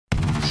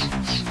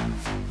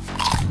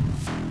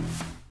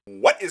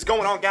What is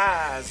going on,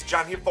 guys?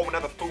 John here for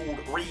another food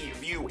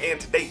review,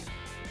 and today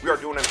we are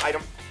doing an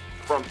item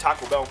from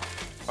Taco Bell.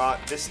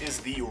 This is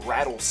the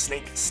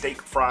Rattlesnake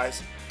steak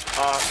fries.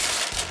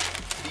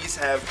 These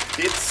have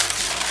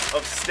bits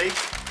of steak.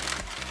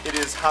 It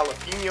is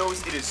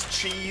jalapenos, it is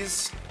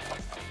cheese,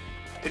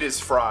 it is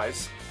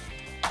fries,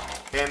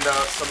 and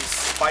some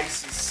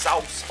spicy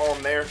sauce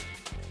on there.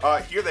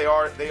 Here they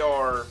are. They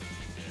are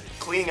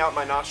cleaning out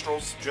my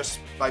nostrils just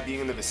by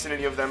being in the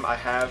vicinity of them. I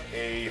have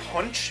a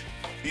hunch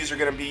these are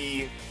going to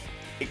be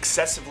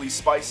excessively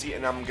spicy,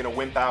 and I'm going to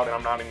wimp out, and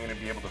I'm not even going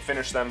to be able to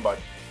finish them, but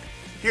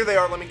here they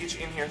are. Let me get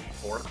you in here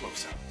for a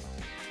close-up.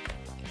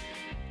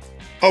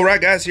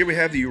 Alright guys, here we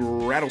have the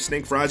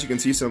Rattlesnake fries. You can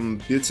see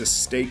some bits of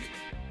steak,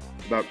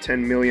 about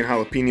 10 million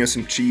jalapenos,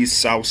 some cheese,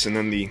 sauce, and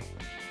then the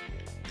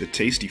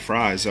tasty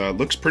fries.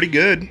 Looks pretty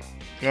good.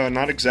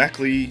 Not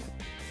exactly,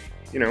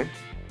 you know,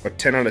 a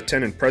 10 out of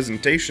 10 in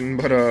presentation,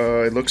 but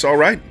it looks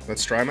alright.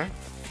 Let's try them out.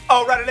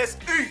 Alright, let's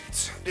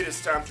eat! It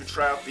is time to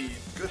try out the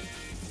good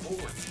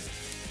Lord.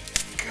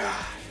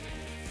 God.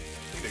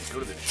 I need to go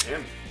to the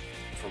gym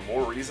for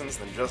more reasons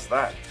than just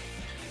that.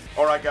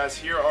 Alright guys,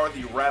 here are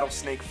the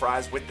Rattlesnake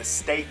fries with the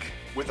steak,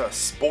 with a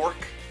spork.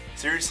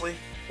 Seriously?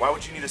 Why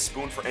would you need a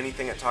spoon for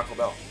anything at Taco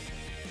Bell?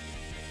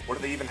 What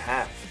do they even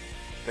have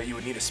that you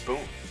would need a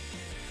spoon?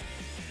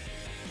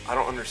 I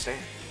don't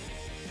understand.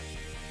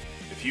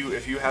 If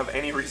you have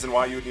any reason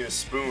why you would need a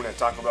spoon at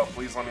Taco Bell,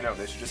 please let me know.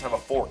 They should just have a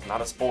fork,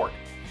 not a spork.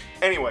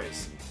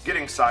 Anyways,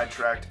 getting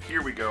sidetracked,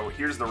 here we go.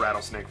 Here's the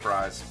Rattlesnake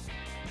fries.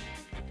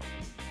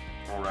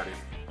 Alrighty.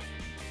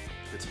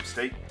 Get some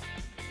steak,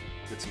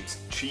 get some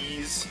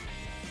cheese,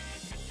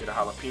 get a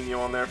jalapeno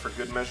on there for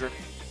good measure.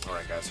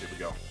 Alright guys, here we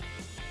go.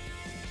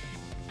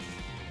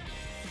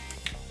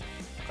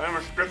 I'm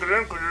gonna stick it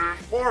in because it's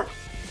a fork.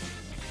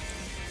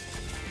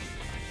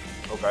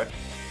 Okay.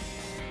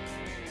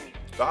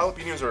 The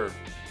jalapenos are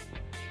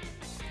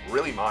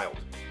really mild.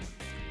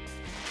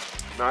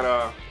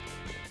 Not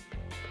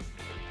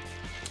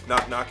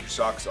knock your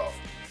socks off.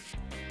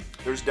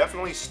 There's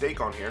definitely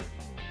steak on here.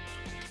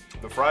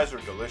 The fries are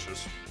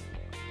delicious.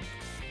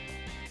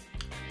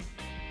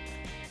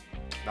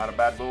 Not a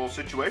bad little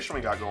situation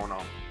we got going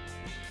on.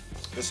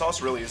 This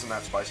sauce really isn't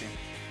that spicy.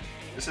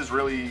 This is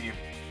really,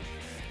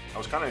 I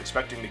was kind of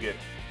expecting to get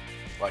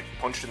like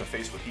punched in the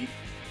face with heat.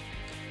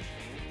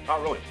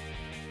 Not really.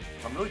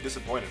 I'm really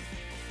disappointed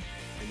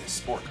in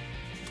this spork.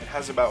 It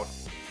has about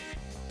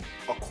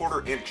a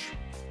 1/4 inch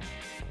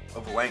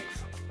of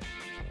length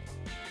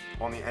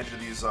on the edge of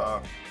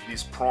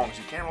these prongs.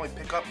 You can't really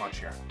pick up much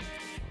here.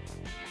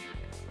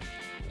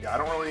 Yeah, I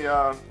don't really,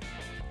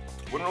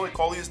 wouldn't really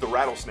call these the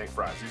Rattlesnake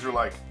fries. These are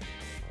like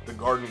the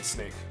garden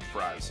snake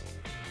fries.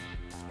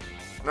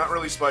 Not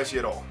really spicy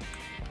at all.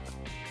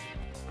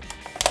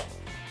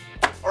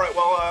 Alright,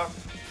 well,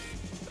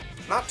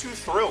 not too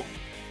thrilled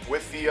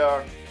with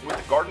the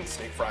garden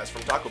snake fries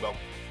from Taco Bell.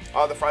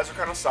 The fries are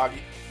kind of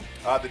soggy.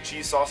 The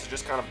cheese sauce is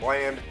just kind of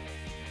bland.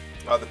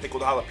 The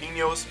pickled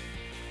jalapenos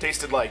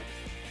tasted like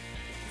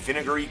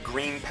vinegary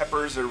green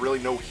peppers. There really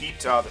no heat.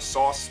 The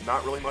sauce,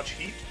 not really much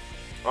heat.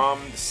 The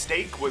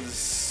steak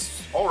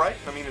was alright.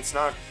 I mean, it's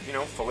not, you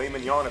know, filet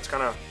mignon. It's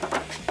kind of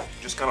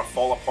just kind of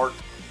fall apart.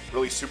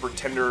 Really super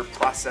tender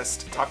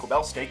processed Taco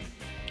Bell steak.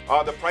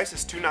 The price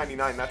is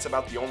 $2.99. That's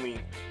about the only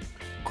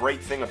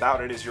great thing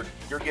about it is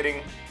you're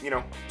getting, you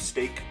know,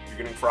 steak. You're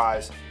getting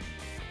fries,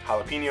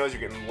 jalapenos.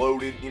 You're getting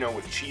loaded, you know,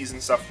 with cheese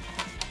and stuff.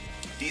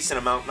 Decent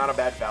amount, not a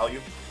bad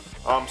value.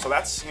 So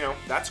that's, you know,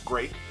 that's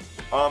great.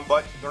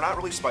 But they're not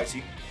really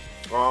spicy.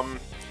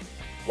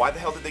 Why the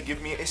hell did they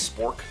give me a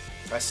spork?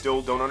 I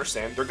still don't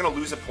understand. They're gonna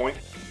lose a point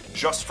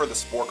just for the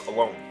spork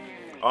alone.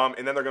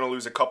 And then they're gonna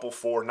lose a couple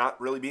for not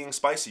really being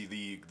spicy,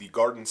 the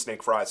garden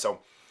snake fries. So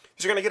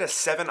these are gonna get a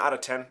 7 out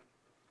of 10.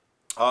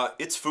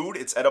 It's food,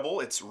 it's edible,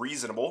 it's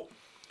reasonable.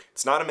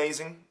 It's not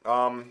amazing,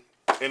 and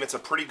it's a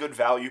pretty good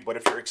value, but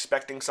if you're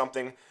expecting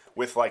something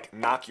with like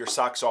knock your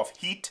socks off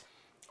heat,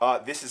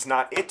 this is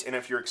not it. And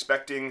if you're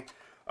expecting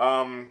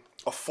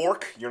a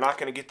fork, you're not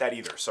gonna get that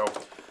either. So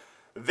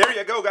there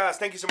you go, guys.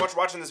 Thank you so much for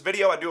watching this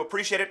video. I do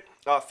appreciate it.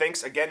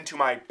 Thanks again to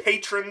my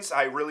patrons.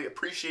 I really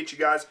appreciate you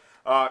guys.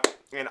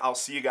 And I'll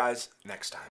see you guys next time.